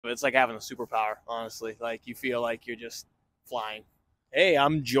It's like having a superpower, honestly. Like you feel like you're just flying. Hey,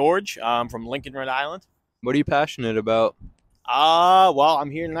 I'm George. I'm from Lincoln, Rhode Island. What are you passionate about? Well, I'm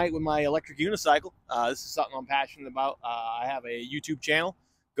here tonight with my electric unicycle. This is something I'm passionate about. I have a YouTube channel,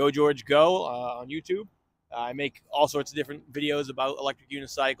 Go George Go, on YouTube. I make all sorts of different videos about electric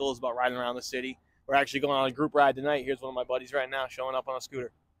unicycles, about riding around the city. We're actually going on a group ride tonight. Here's one of my buddies right now showing up on a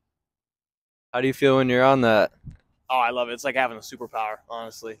scooter. How do you feel when you're on that? Oh, I love it. It's like having a superpower,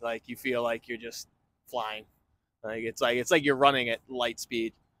 honestly. Like you feel like you're just flying. Like it's like you're running at light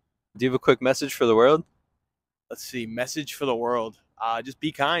speed. Do you have a quick message for the world? Let's see, message for the world. Just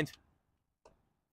be kind.